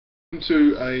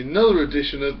To another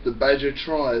edition of the Badger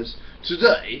Tries.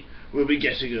 Today we'll be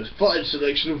getting a fine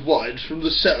selection of wines from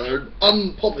the cellar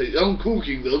and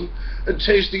uncorking them and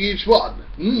tasting each one.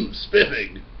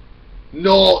 Spiffing.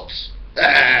 Not.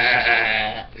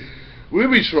 We'll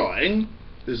be trying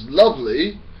this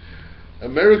lovely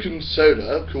American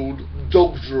soda called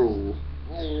Dog Drool.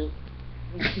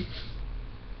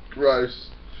 Gross.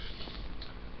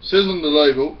 Says on the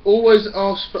label, always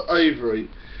ask for Avery.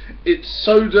 It's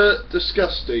soda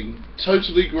disgusting.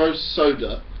 Totally gross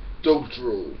soda. Dog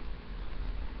drool.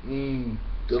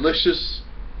 Delicious,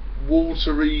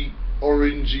 watery,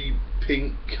 orangey,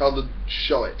 pink coloured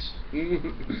shite.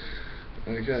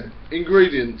 Okay.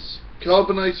 Ingredients: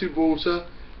 carbonated water,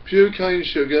 pure cane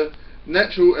sugar,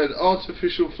 natural and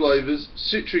artificial flavours,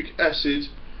 citric acid,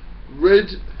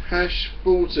 red hash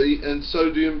 40 and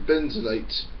sodium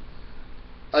benzonate.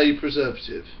 A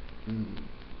preservative.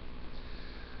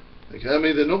 Okay, I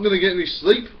mean they're not going to get any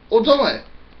sleep or die.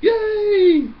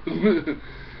 Yay!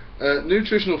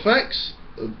 Nutritional facts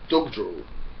of dog drool.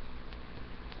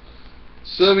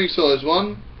 Serving size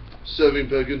 1, serving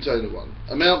per container 1.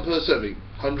 Amount per serving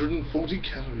 140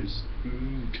 calories.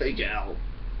 Cake owl.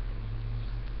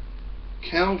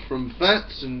 Cow from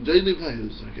fats and daily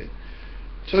payers. Okay.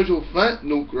 Total fat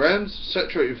 0 grams.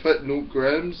 Saturated fat 0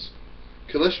 grams.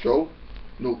 Cholesterol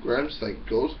 0 grams. Thank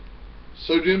God.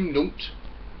 Sodium 0.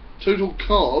 Total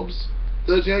carbs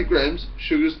 38 grams,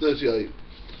 sugars 38.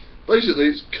 Basically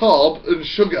it's carb and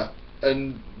sugar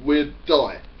and weird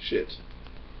dye shit.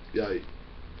 Yay.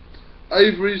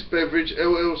 Avery's Beverage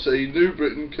LLC, New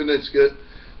Britain, Connecticut,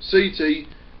 CT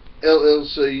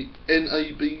LLC,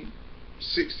 NAB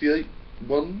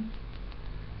 681.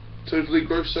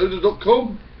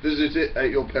 TotallyGrossSoda.com. Visit it at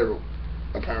your peril,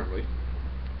 apparently.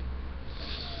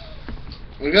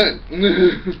 Okay.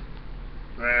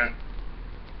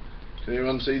 Can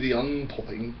anyone see the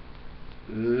unpopping?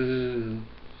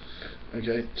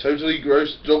 Okay, totally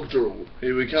gross dog drool.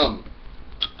 Here we come.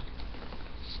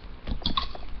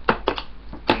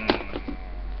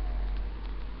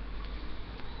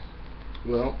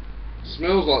 Well,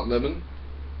 smells like lemon.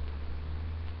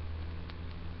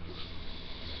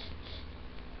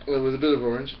 Well, with a bit of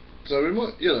orange. So it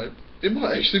might, it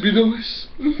might actually be nice.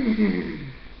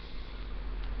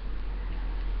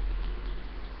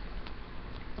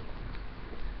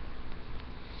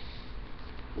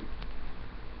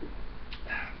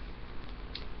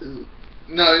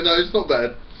 No, it's not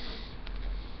bad.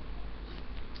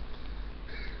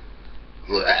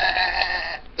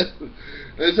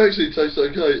 It actually tastes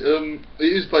okay. It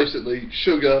is basically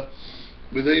sugar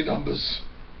with E numbers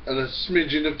and a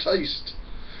smidgen of taste.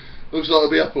 Looks like I'll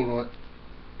be up all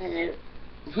night.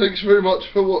 Thanks very much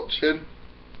for watching.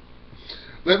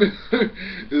 Let me know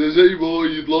if there's any more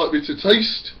you'd like me to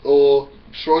taste or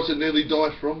try to nearly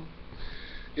die from.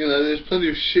 There's plenty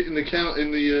of shit in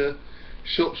the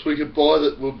shops we could buy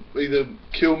that will either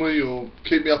kill me or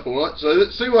keep me up all night. So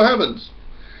let's see what happens.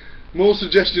 More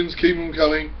suggestions keep on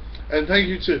coming, and thank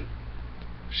you to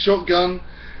Shotgun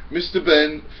Mr.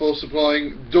 Ben for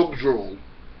supplying dog drool,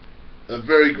 a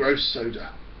very gross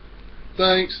soda.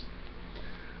 Thanks.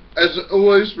 As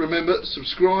always, remember,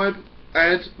 subscribe,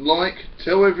 add, like,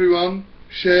 tell everyone,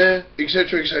 share,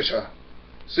 etc, etc.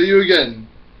 See you again.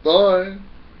 Bye.